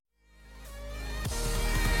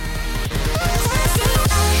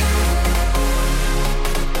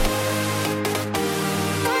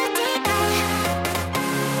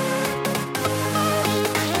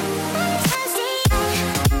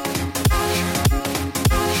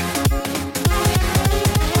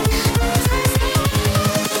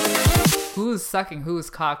sucking whose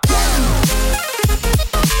cock?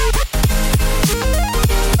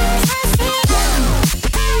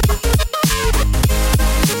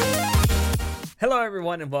 Hello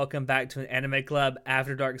everyone and welcome back to an Anime Club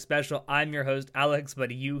After Dark special. I'm your host Alex,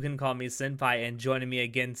 but you can call me Senpai, and joining me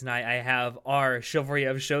again tonight I have our Chivalry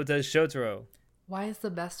of Shota's Shotaro. Why is the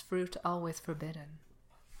best fruit always forbidden?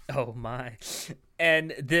 Oh my.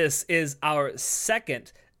 And this is our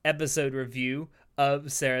second episode review of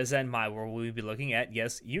Sarazenmai, where we'll be looking at,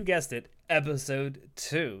 yes, you guessed it, episode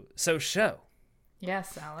 2. So show.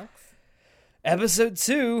 Yes, Alex. Episode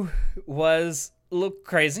 2 was a little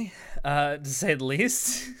crazy, to say the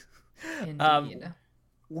least. Indeed.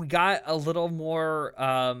 We got a little more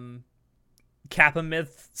Kappa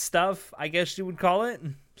myth stuff, I guess you would call it.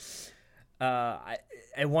 I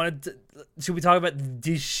wanted to... Should we talk about the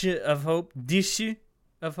Dish of Hope? Dish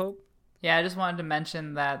of Hope? Yeah, I just wanted to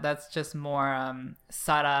mention that that's just more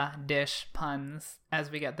Sara dish puns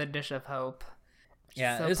as we get the Dish of Hope.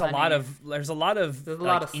 Yeah, So there's punny. a lot of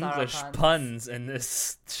like, Sara English puns. puns in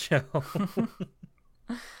this show.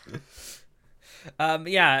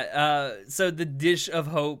 So the Dish of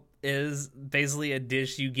Hope is basically a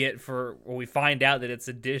dish you get for, or we find out that it's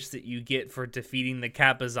a dish that you get for defeating the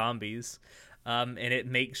Kappa zombies. And it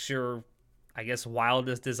makes your, I guess,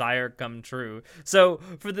 wildest desire come true. So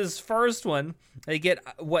for this first one, they get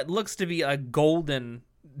what looks to be a golden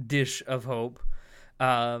Dish of Hope.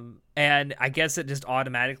 And I guess it just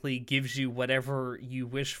automatically gives you whatever you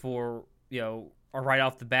wish for, or right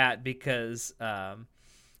off the bat, because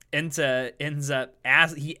Enta ends up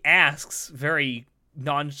he asks very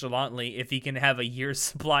nonchalantly if he can have a year's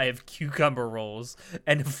supply of cucumber rolls,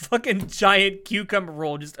 and a fucking giant cucumber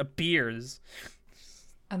roll just appears.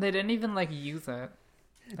 And they didn't even use it.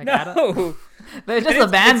 No, They just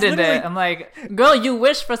abandoned it. I'm like, girl, you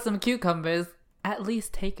wish for some cucumbers, at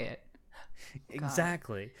least take it.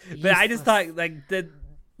 exactly. But I just thought that.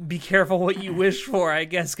 Be careful what you wish for, I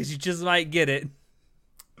guess, because you just might get it.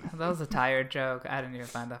 That was a tired joke. I didn't even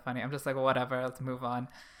find that funny. I'm just like, whatever, let's move on.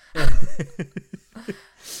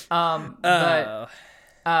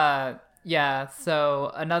 Yeah,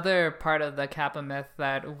 so another part of the Kappa myth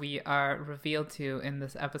that we are revealed to in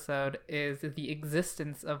this episode is the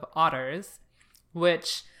existence of otters,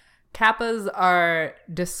 which Kappas are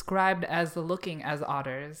described as looking as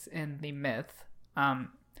otters in the myth.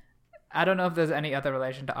 I don't know if there's any other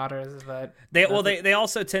relation to otters, but they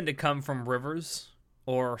also tend to come from rivers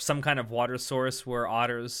or some kind of water source where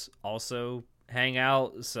otters also hang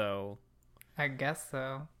out, so I guess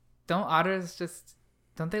so.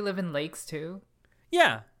 Don't they live in lakes too?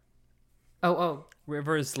 yeah. Oh.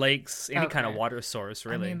 Rivers, lakes, any kind of Okay. water source,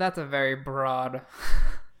 really. I mean, that's a very broad... There's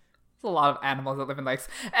a lot of animals that live in lakes.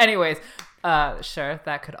 Anyways, sure,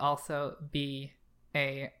 that could also be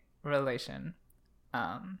a relation.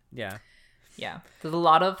 Yeah. Yeah. There's a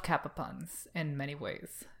lot of Kappa puns in many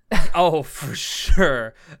ways. Oh, for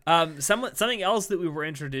sure. Something else that we were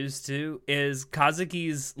introduced to is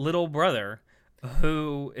Kazuki's little brother,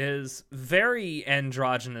 who is very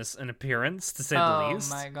androgynous in appearance, to say the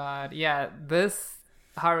least. Oh my god. Yeah, this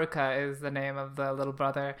Haruka is the name of the little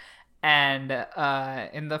brother. And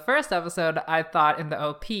in the first episode, I thought in the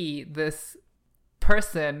OP, this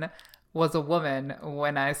person was a woman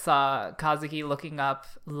when I saw Kazuki looking up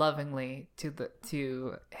lovingly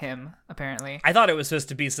to him, apparently. I thought it was supposed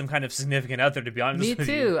to be some kind of significant other, to be honest Me with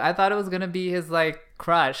too. you. I thought it was going to be his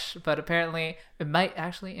crush, but apparently it might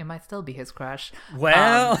still be his crush.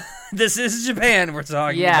 Well, this is Japan we're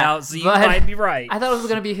talking Yeah, about, so you but might be right. I thought it was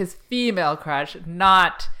going to be his female crush,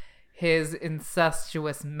 not his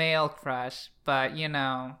incestuous male crush, but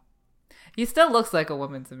he still looks like a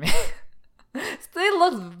woman to me. Still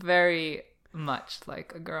looks very much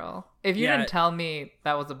like a girl. If you didn't tell me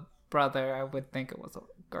that was a brother, I would think it was a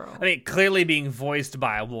girl. I mean, clearly being voiced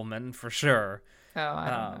by a woman, for sure. Oh, I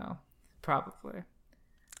don't know. Probably.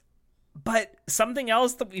 But something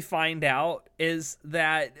else that we find out is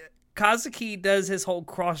that Kazuki does his whole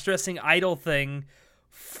cross-dressing idol thing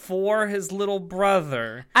for his little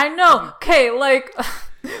brother. I know. Okay,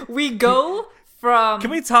 we go from...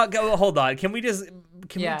 Can we talk? Hold on. Can we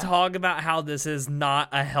Yeah. talk about how this is not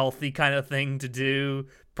a healthy kind of thing to do,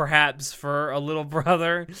 perhaps for a little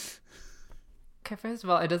brother? Okay, first of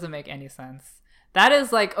all, it doesn't make any sense. That is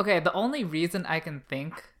the only reason I can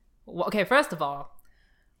think... Okay, first of all,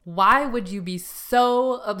 why would you be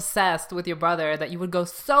so obsessed with your brother that you would go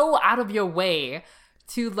so out of your way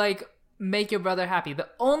to make your brother happy? The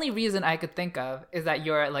only reason I could think of is that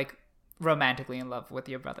you're romantically in love with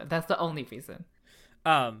your brother. That's the only reason.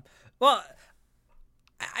 Well,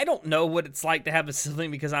 I don't know what it's like to have a sibling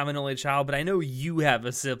because I'm an only child, but I know you have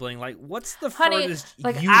a sibling. Like, what's the furthest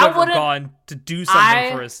you've ever gone to do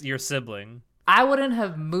something for your sibling? I wouldn't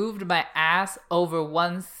have moved my ass over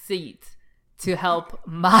one seat to help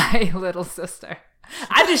my little sister.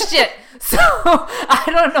 I do shit. So I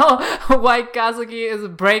don't know why Kazuki is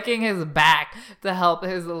breaking his back to help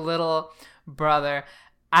his little brother.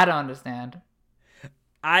 I don't understand.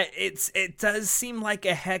 It does seem like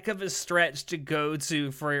a heck of a stretch to go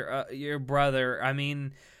to for your brother. I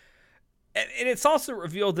mean, and it's also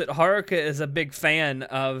revealed that Haruka is a big fan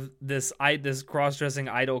of this cross-dressing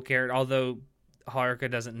idol character, although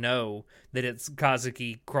Haruka doesn't know that it's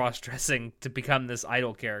Kazuki cross-dressing to become this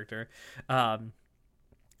idol character.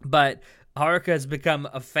 But Haruka has become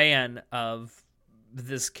a fan of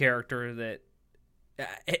this character that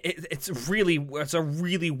it's a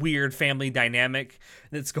really weird family dynamic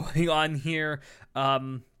that's going on here.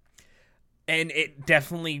 And it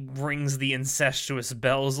definitely rings the incestuous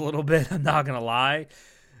bells a little bit. I'm not going to lie.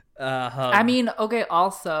 I mean, okay,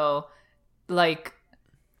 also, like,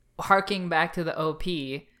 harking back to the OP,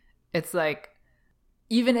 it's like,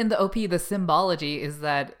 even in the OP, the symbology is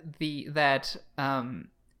that the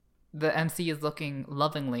MC is looking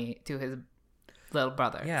lovingly to his little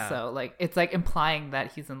brother. Yeah. So, like, it's like implying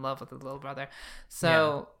that he's in love with his little brother.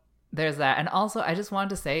 So there's that. And also, I just wanted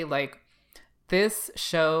to say, like, this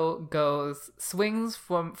show swings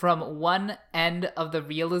from one end of the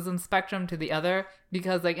realism spectrum to the other,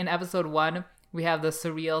 because, like, in episode 1, we have the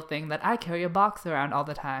surreal thing that I carry a box around all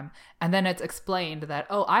the time. And then it's explained that,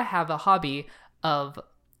 oh, I have a hobby of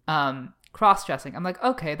cross-dressing. I'm like,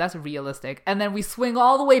 okay, that's realistic. And then we swing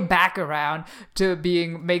all the way back around to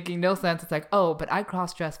making no sense. It's like, oh, but I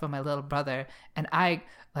cross-dress for my little brother, and I,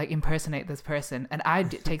 like, impersonate this person, and I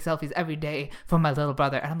take selfies every day for my little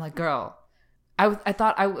brother. And I'm like, girl, I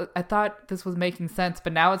thought this was making sense,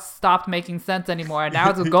 but now it's stopped making sense anymore, and now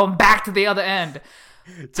it's going back to the other end.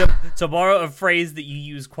 To borrow a phrase that you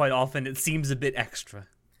use quite often, it seems a bit extra.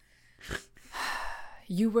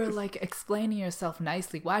 You were, like, explaining yourself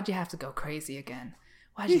nicely. Why'd you have to go crazy again?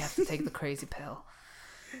 Why'd you have to take the crazy pill?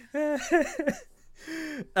 Yeah,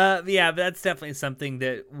 but that's definitely something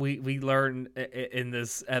that we learned in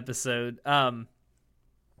this episode.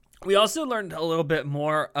 We also learned a little bit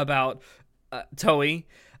more about Toei.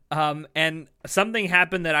 And something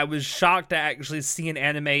happened that I was shocked to actually see an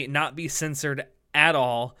anime not be censored at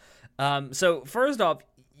all. So first off,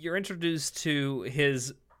 you're introduced to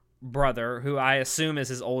his brother, who I assume is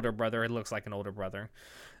his older brother. It looks like an older brother.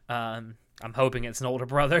 I'm hoping it's an older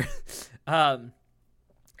brother.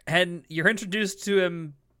 And you're introduced to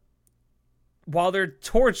him while they're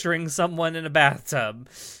torturing someone in a bathtub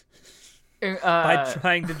by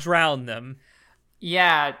trying to drown them.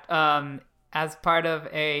 Yeah, as part of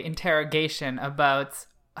a interrogation about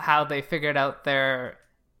how they figured out their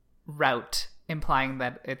route, implying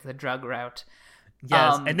that it's a drug route.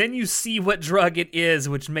 Yes, and then you see what drug it is,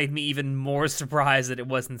 which made me even more surprised that it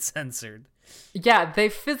wasn't censored. Yeah, they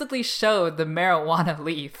physically showed the marijuana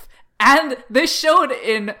leaf, and they showed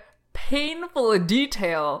in painful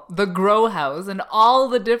detail the grow house and all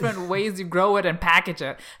the different ways you grow it and package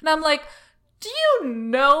it. And I'm like, do you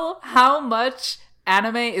know how much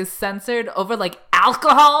anime is censored over, like,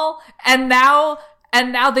 alcohol? And now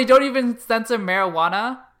they don't even censor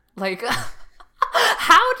marijuana? Like...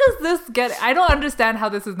 How does this get... I don't understand how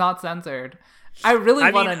this is not censored. I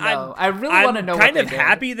really want to know. I really want to know what they did. I'm kind of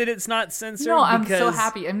happy that it's not censored. No, I'm so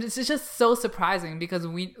happy. And it's just so surprising because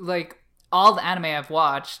all the anime I've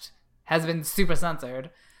watched has been super censored.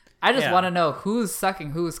 I just want to know who's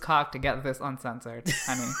sucking whose cock to get this uncensored.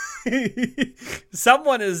 I mean,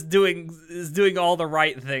 someone is doing all the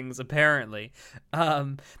right things apparently.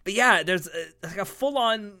 But yeah, there's a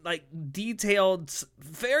full-on, like, detailed,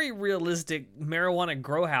 very realistic marijuana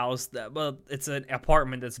grow house. It's an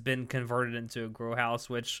apartment that's been converted into a grow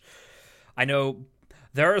house, which I know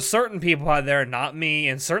there are certain people out there, not me,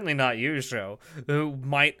 and certainly not you, Sho, who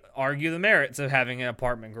might argue the merits of having an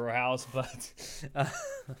apartment grow house, but...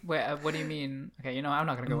 Wait, what do you mean? Okay, I'm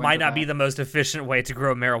not going to go into might not that. be the most efficient way to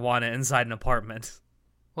grow marijuana inside an apartment.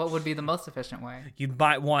 What would be the most efficient way? You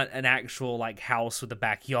might want an actual, like, house with a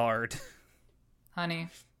backyard. Honey.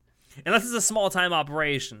 Unless it's a small-time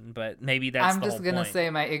operation, but maybe that's the whole point. I'm just going to say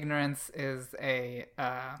my ignorance is a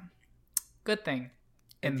good thing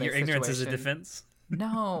in this Your ignorance situation. is a defense?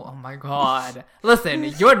 No, oh my god. Listen,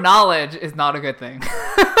 your knowledge is not a good thing.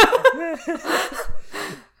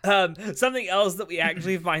 Something else that we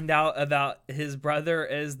actually find out about his brother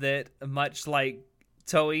is that, much like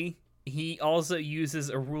Toei, he also uses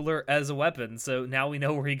a ruler as a weapon, so now we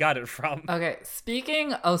know where he got it from. Okay,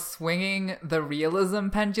 speaking of swinging the realism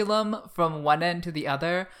pendulum from one end to the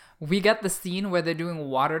other, we get the scene where they're doing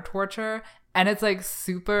water torture, and it's like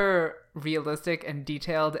super realistic and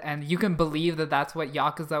detailed, and you can believe that that's what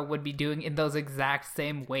Yakuza would be doing in those exact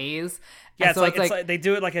same ways. Yeah, And it's, so like they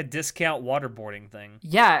do it like a discount waterboarding thing.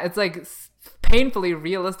 yeah, it's like painfully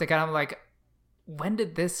realistic, and I'm like, when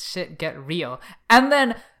did this shit get real? And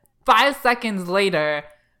then 5 seconds later,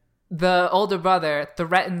 the older brother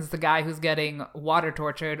threatens the guy who's getting water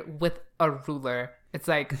tortured with a ruler. It's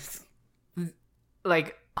like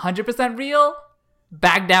 100% real,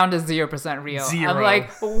 back down to 0% real. Zero. I'm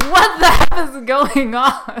like, what the hell is going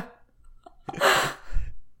on?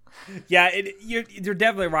 Yeah, you're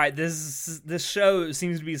definitely right. This show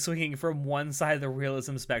seems to be swinging from one side of the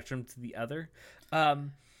realism spectrum to the other.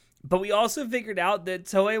 But we also figured out that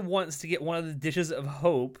Toei wants to get one of the dishes of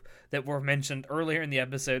hope that were mentioned earlier in the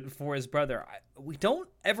episode for his brother. We don't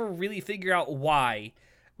ever really figure out why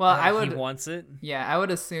he wants it. Yeah, I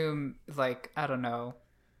would assume, I don't know,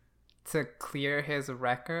 to clear his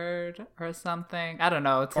record or something. I don't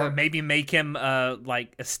know. Or maybe make him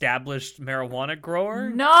established marijuana grower.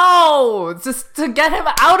 No, just to get him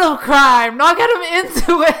out of crime, not get him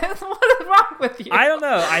into it. What is wrong with you? I don't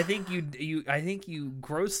know. I think you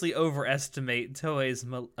grossly overestimate Toei's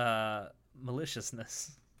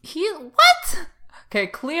maliciousness. What? Okay,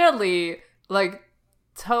 clearly, you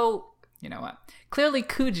know what? Clearly,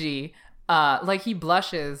 Kuji, he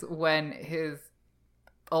blushes when his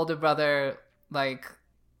older brother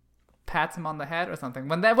pats him on the head or something.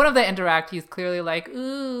 Whenever they interact, he's clearly like,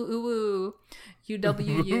 ooh,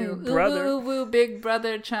 UWU, brother. ooh, big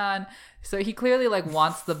brother Chan. So he clearly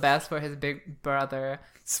wants the best for his big brother.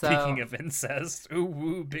 Speaking of incest,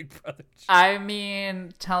 ooh, big brother Chan. I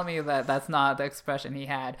mean, tell me that that's not the expression he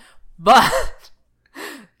had. But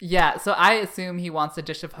yeah, so I assume he wants a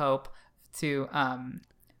dish of hope to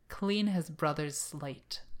clean his brother's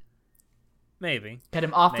slate. Maybe. Get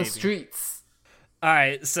him off the streets. All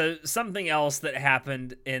right, so something else that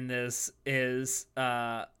happened in this is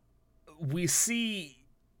we see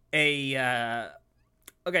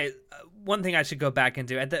one thing I should go back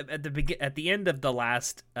into at the end of the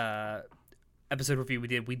last episode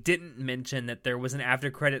review we didn't mention that there was an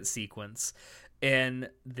after credit sequence in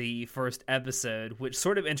the first episode which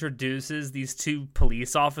sort of introduces these two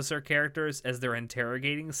police officer characters as they're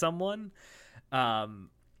interrogating someone.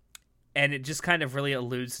 And it just kind of really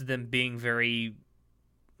alludes to them being very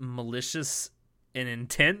malicious in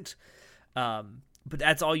intent. But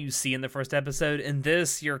that's all you see in the first episode. In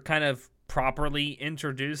this, you're kind of properly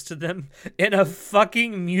introduced to them in a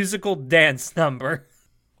fucking musical dance number.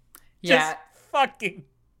 Yeah. Just fucking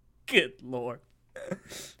good lord.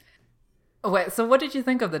 Wait, so what did you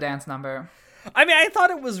think of the dance number? I mean, I thought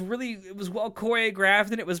it was well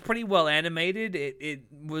choreographed and it was pretty well animated. It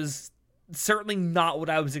was certainly not what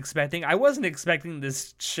I was expecting. I wasn't expecting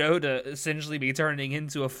this show to essentially be turning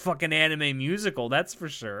into a fucking anime musical, that's for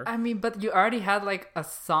sure. I mean, but you already had a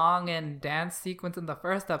song and dance sequence in the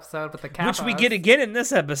first episode with the Kappas. Which we get again in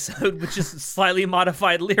this episode, which is slightly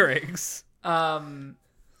modified lyrics. I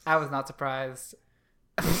was not surprised.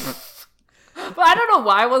 But I don't know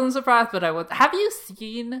why I wasn't surprised, but I was. Have you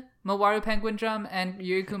seen Mawaru Penguin Drum and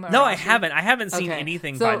Yuriko Murashi? No, I haven't. I haven't seen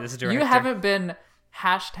anything by this director. You haven't been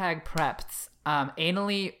 #prepped,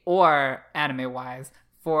 anally or anime-wise,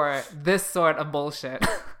 for this sort of bullshit.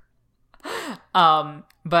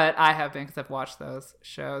 But I have been because I've watched those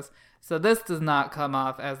shows. So this does not come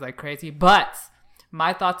off as crazy. But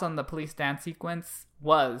my thoughts on the police dance sequence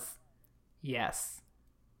was, yes.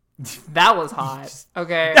 That was hot.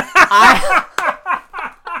 Okay.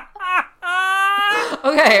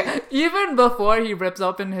 Okay, even before he rips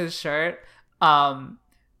open his shirt, I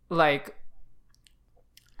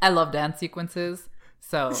love dance sequences,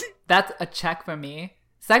 so that's a check for me.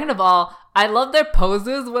 Second of all, I love their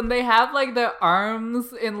poses when they have their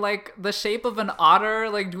arms in the shape of an otter,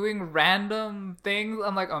 doing random things.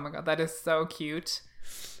 I'm like, oh my god, that is so cute.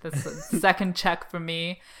 That's a second check for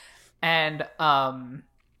me. And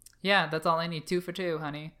yeah, that's all I need. 2 for 2,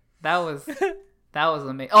 honey. That was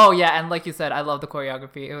amazing. Oh yeah, and like you said, I love the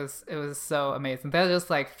choreography. It was so amazing. They're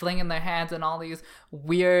just flinging their hands in all these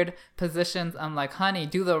weird positions. I'm like, honey,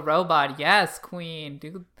 do the robot. Yes,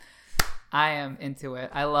 queen. I am into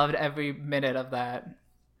it. I loved every minute of that.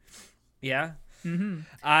 Yeah. Mm-hmm.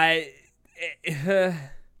 I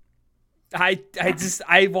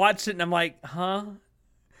watched it and I'm like, huh?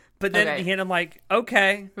 But then again, I'm like,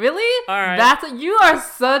 okay. Really? All right. You are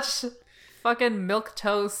such fucking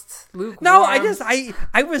milquetoast lukewarm. No,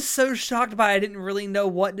 I was so shocked by it, I didn't really know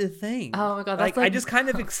what to think. Oh my god, that's I just kind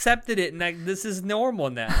of accepted it, and this is normal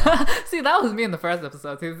now. See, that was me in the first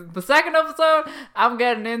episode. See, the second episode, I'm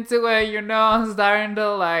getting into it, I'm starting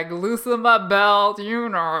to loosen my belt,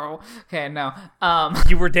 Okay, no.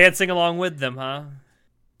 You were dancing along with them, huh?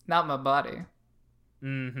 Not my body.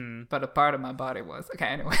 Mm-hmm. But a part of my body was. Okay,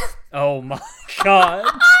 anyway. Oh my god.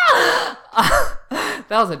 That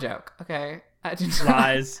was a joke, okay? I do not.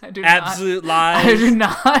 Lies. I do Absolute not, lies. I do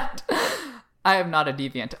not. I am not a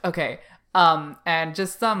deviant. Okay. And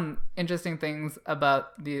just some interesting things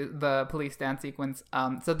about the police dance sequence.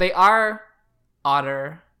 So they are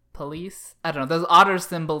otter police. I don't know. There's otter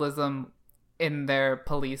symbolism in their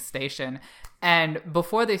police station. And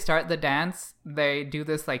before they start the dance, they do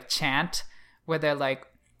this chant where they're like,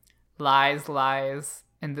 lies, lies.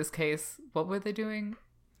 In this case, what were they doing?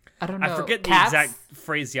 I don't know. I forget cats? The exact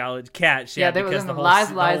phraseology. Cats, yeah. They were doing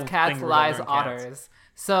lies, lies, cats, lies, otters.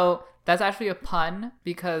 So that's actually a pun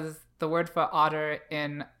because the word for otter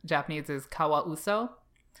in Japanese is kawauso.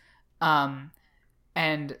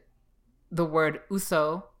 And the word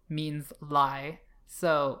uso means lie.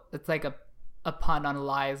 So it's like a pun on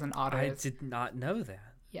lies and otters. I did not know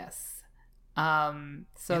that. Yes.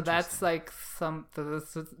 So that's that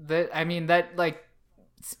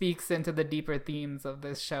speaks into the deeper themes of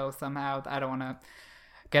this show somehow. I don't want to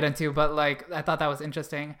get into, but I thought that was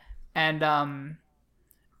interesting. And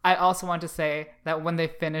I also want to say that when they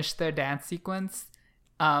finish their dance sequence,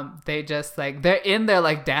 they just they're in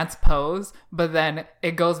their dance pose, but then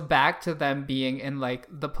it goes back to them being in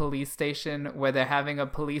the police station where they're having a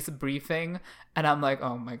police briefing, and I'm like,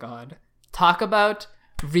 oh my god, talk about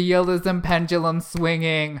realism pendulum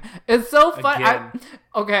swinging. It's so fun.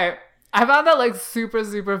 I found that super,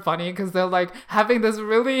 super funny because they're having this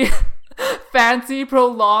really fancy,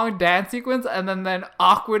 prolonged dance sequence, and then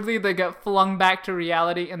awkwardly they get flung back to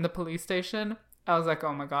reality in the police station. I was like,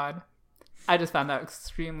 oh my god. I just found that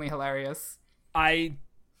extremely hilarious. The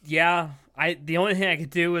only thing I could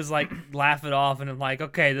do was laugh it off, and I'm like,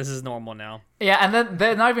 okay, this is normal now. Yeah, and then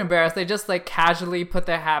they're not even embarrassed. They just casually put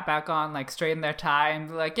their hat back on, straighten their tie, and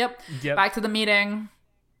be like, yep, back to the meeting.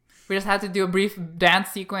 We just had to do a brief dance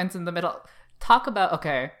sequence in the middle.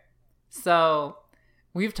 Okay, so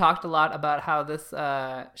we've talked a lot about how this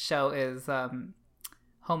show is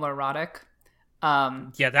homoerotic.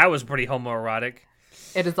 That was pretty homoerotic.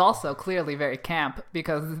 It is also clearly very camp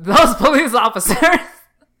because those police officers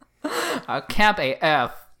are camp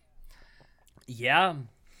AF. Yeah.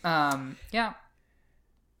 Yeah.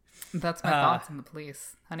 That's my thoughts on the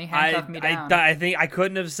police. Honey, handcuff me down. I think I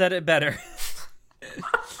couldn't have said it better.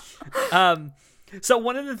 So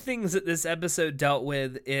one of the things that this episode dealt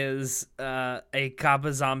with is a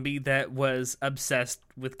Kappa zombie that was obsessed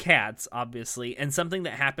with cats, obviously. And something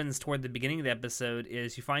that happens toward the beginning of the episode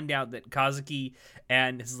is you find out that Kazuki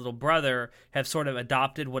and his little brother have sort of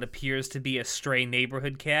adopted what appears to be a stray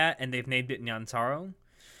neighborhood cat, and they've named it Nyantaro.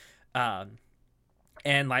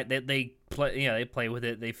 And they play, they play with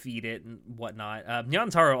it, they feed it and whatnot.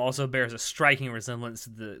 Nyantaro also bears a striking resemblance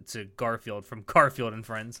to Garfield from Garfield and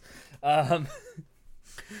Friends.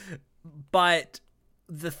 But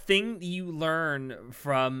the thing you learn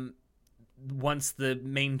from once the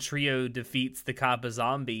main trio defeats the Kappa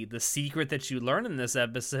zombie, the secret that you learn in this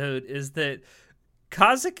episode is that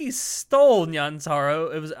Kazuki stole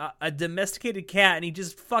Nyantaro. It was a domesticated cat, and he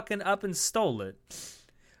just fucking up and stole it.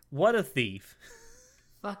 What a thief.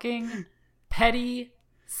 Fucking petty,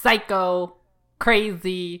 psycho,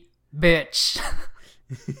 crazy bitch.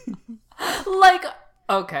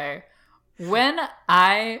 Okay. When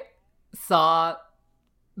I saw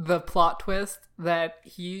the plot twist that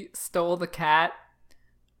he stole the cat,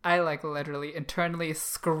 I literally internally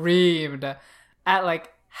screamed at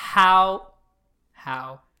how.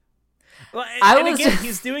 Well, and again,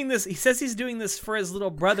 he's doing this. He says he's doing this for his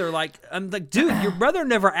little brother. I'm like, dude, your brother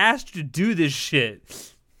never asked you to do this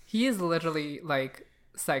shit. He is literally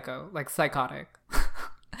psycho, psychotic.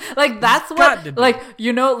 That's what,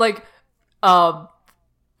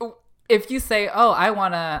 if you say, oh,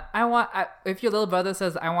 if your little brother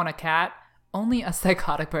says, I want a cat, only a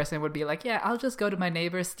psychotic person would be like, yeah, I'll just go to my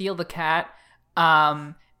neighbor, steal the cat,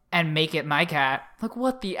 and make it my cat.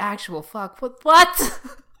 What the actual fuck? What?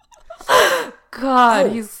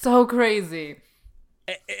 God, he's so crazy.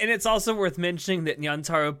 And it's also worth mentioning that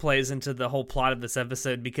Nyantaro plays into the whole plot of this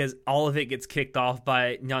episode because all of it gets kicked off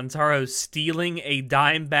by Nyantaro stealing a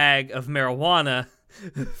dime bag of marijuana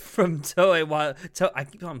from Toei I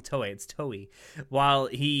keep calling him Toei, it's Toei, while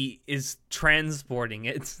he is transporting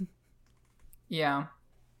it. Yeah.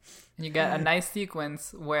 You get a nice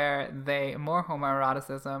sequence where more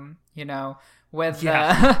homoeroticism, with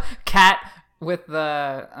the cat with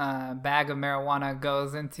the bag of marijuana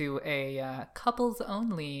goes into a couples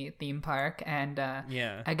only theme park, and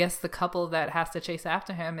I guess the couple that has to chase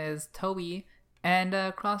after him is Toei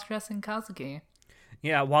and cross-dressing Kazuki.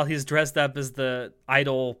 Yeah, while he's dressed up as the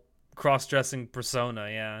idol cross-dressing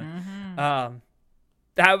persona.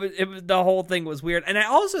 The whole thing was weird. And I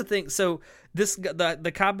also think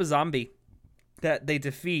the Kappa zombie that they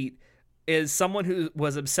defeat is someone who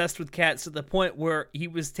was obsessed with cats to the point where he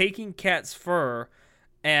was taking cat's fur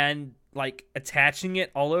and like attaching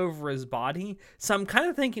it all over his body. So I'm kind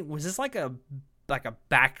of thinking, was this like a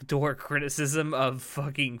backdoor criticism of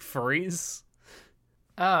fucking furries?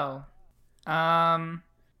 Oh,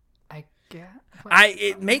 I guess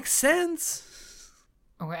it makes sense.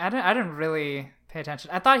 Okay, I didn't really pay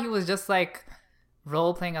attention. I thought he was just like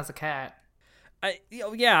role playing as a cat.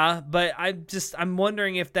 Yeah, but I'm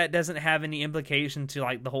wondering if that doesn't have any implication to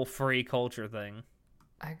like the whole furry culture thing.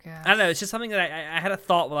 I guess. I don't know. It's just something that I had a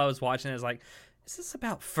thought while I was watching. I was like, is this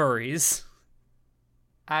about furries?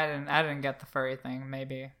 I didn't get the furry thing.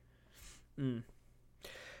 Maybe.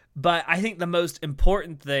 But I think the most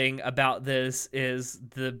important thing about this is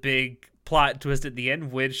the big plot twist at the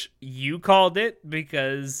end, which you called it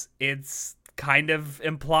because it's kind of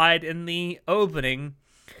implied in the opening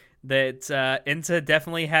that Enta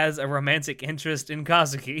definitely has a romantic interest in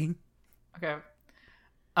Kazuki. Okay.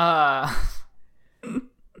 I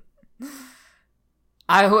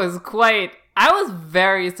was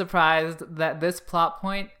very surprised that this plot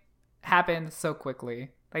point happened so quickly.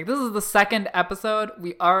 Like, this is the second episode.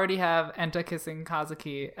 We already have Enta kissing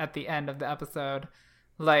Kazuki at the end of the episode.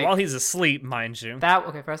 Like, while he's asleep, mind you.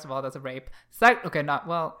 Okay, first of all, that's a rape. That's not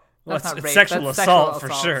rape. Sexual assault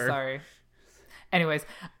for sure. Sorry. Anyways,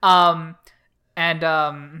 where's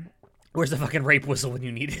the fucking rape whistle when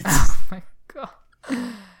you need it? Oh my god.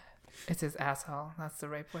 It's his asshole. That's the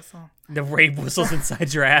rape whistle. The rape whistle's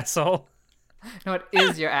inside your asshole. No, it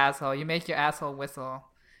is your asshole. You make your asshole whistle.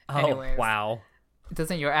 Anyways. Oh, wow.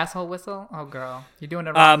 Doesn't your asshole whistle? Oh, girl. You're doing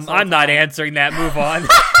it wrong. I'm not answering that. Move on.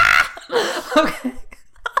 Okay.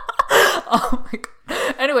 Oh my god.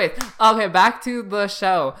 Anyways, okay, back to the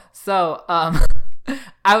show. So,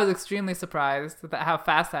 I was extremely surprised at how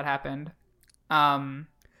fast that happened. Yeah,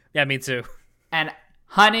 me too. And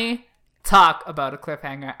honey, talk about a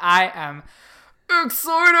cliffhanger. I am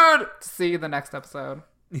excited to see the next episode.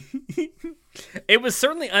 It was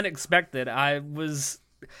certainly unexpected. I was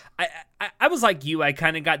like you. I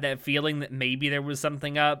kind of got that feeling that maybe there was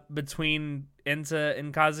something up between Enta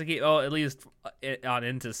and Kazuki. Oh, at least on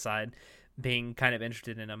Enta's side, being kind of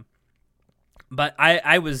interested in him. But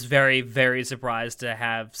I was very, very surprised to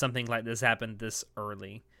have something like this happen this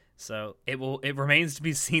early. So it remains to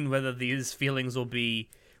be seen whether these feelings will be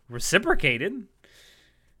reciprocated. Who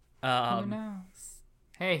knows?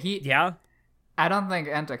 Hey, yeah. I don't think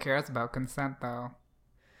Enta cares about consent though.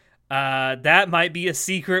 That might be a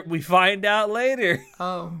secret we find out later.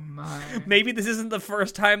 Oh my. Maybe this isn't the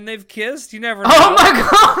first time they've kissed. You never know. Oh my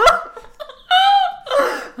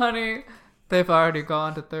god. Honey, they've already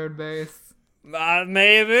gone to third base.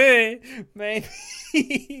 Maybe.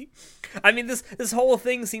 I mean, this whole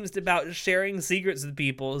thing seems about sharing secrets with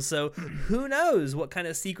people, so who knows what kind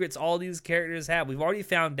of secrets all these characters have. We've already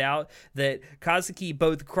found out that Kazuki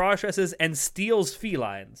both cross-dresses and steals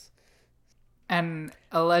felines. And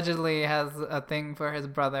allegedly has a thing for his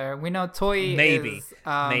brother. We know Toei is...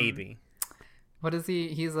 Maybe. What is he?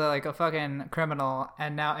 He's like a fucking criminal,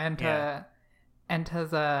 and now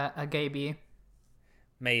Enta's a gay-bee.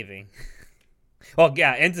 Maybe. Well,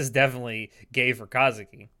 yeah, Enta's definitely gay for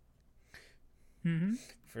Kazuki. Mm-hmm.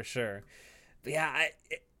 For sure. But yeah,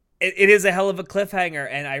 it is a hell of a cliffhanger,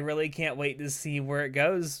 and I really can't wait to see where it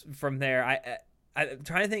goes from there. I'm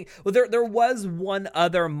trying to think. Well, there was one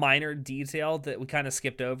other minor detail that we kind of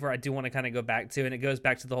skipped over. I do want to kind of go back to, and it goes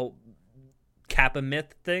back to the whole Kappa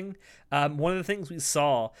myth thing. One of the things we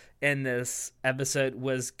saw in this episode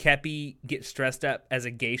was Kepi gets dressed up as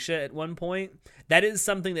a geisha at one point. That is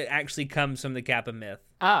something that actually comes from the Kappa myth.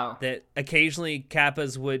 Oh. That occasionally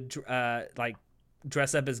Kappas would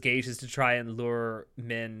dress up as geishas to try and lure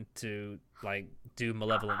men to do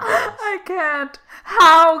malevolent things. I can't.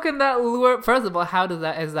 How can that lure? First of all,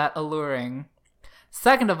 is that alluring?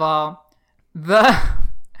 Second of all,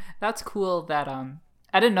 that's cool that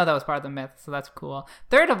I didn't know that was part of the myth, so that's cool.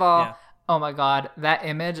 Third of all, Oh my god, that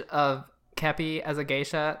image of Kepi as a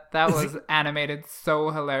geisha, that was animated so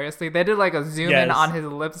hilariously. They did like a zoom in on his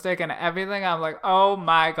lipstick and everything. I'm like, oh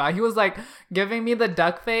my god. He was like giving me the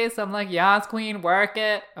duck face. I'm like, yes, queen, work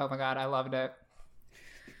it. Oh my god, I loved it.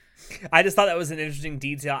 I just thought that was an interesting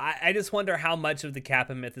detail. I just wonder how much of the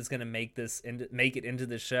Kappa myth is going to make it into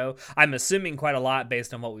the show. I'm assuming quite a lot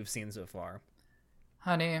based on what we've seen so far.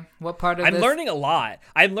 Honey, what part of I'm learning a lot.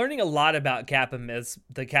 I'm learning a lot about Kappa myths,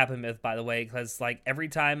 the Kappa myth, by the way, because like every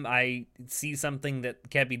time I see something that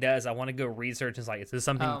Kepi does, I want to go research. It's like, is this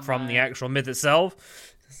something from the actual myth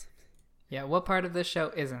itself? Yeah, what part of this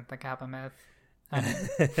show isn't the Kappa myth?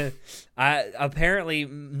 Apparently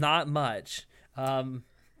not much.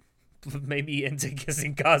 Maybe into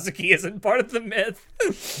kissing Kazuki isn't part of the myth.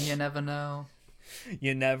 You never know.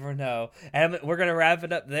 You never know. And we're going to wrap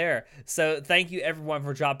it up there. So thank you, everyone,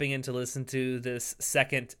 for dropping in to listen to this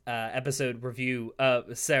second episode review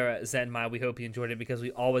of Sara Zenmai. We hope you enjoyed it because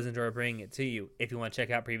we always enjoy bringing it to you. If you want to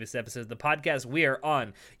check out previous episodes of the podcast, we are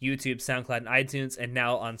on YouTube, SoundCloud, and iTunes, and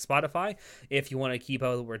now on Spotify. If you want to keep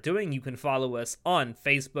up with what we're doing, you can follow us on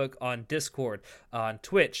Facebook, on Discord, on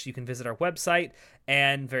Twitch. You can visit our website,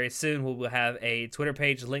 and very soon we will have a Twitter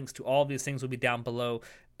page. Links to all of these things will be down below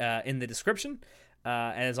in the description.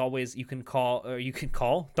 And as always, you can call,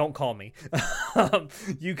 don't call me.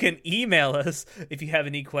 You can email us if you have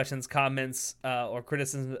any questions, comments, or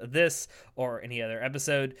criticisms of this or any other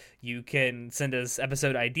episode. You can send us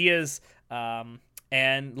episode ideas,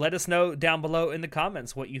 and let us know down below in the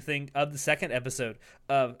comments what you think of the second episode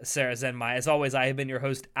of Sara Zenmai. As always, I have been your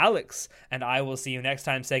host, Alex, and I will see you next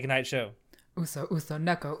time. Say goodnight, show. Uso,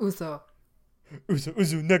 neko, uso. Uso,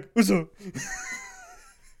 neko, uso.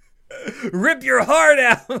 Rip your heart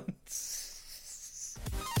out!